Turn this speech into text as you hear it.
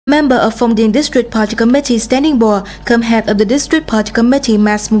member of Phong Điền District Party Committee Standing Board, come head of the District Party Committee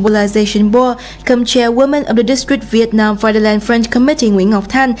Mass Mobilization Board, come Chairwoman of the District Vietnam Fatherland French Committee Nguyễn Ngọc,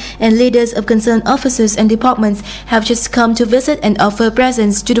 Thanh, and leaders of concerned officers and departments have just come to visit and offer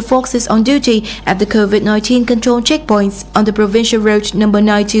presents to the forces on duty at the COVID-19 control checkpoints on the provincial road number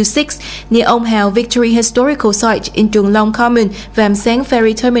 926 near Ông Hào Victory Historical Site in Trường Long commune, Vàm Xáng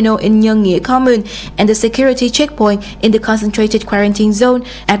ferry terminal in Nhơn Nghĩa commune, and the security checkpoint in the concentrated quarantine zone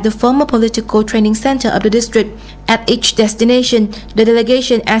at the former political training center of the district. At each destination, the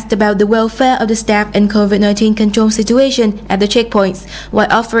delegation asked about the welfare of the staff and COVID-19 control situation at the checkpoints, while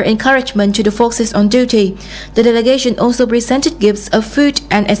offering encouragement to the forces on duty. The delegation also presented gifts of food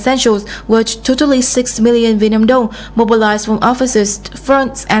and essentials worth totally 6 million Vietnam dong, mobilized from officers,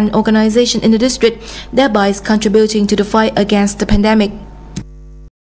 fronts and organizations in the district, thereby contributing to the fight against the pandemic.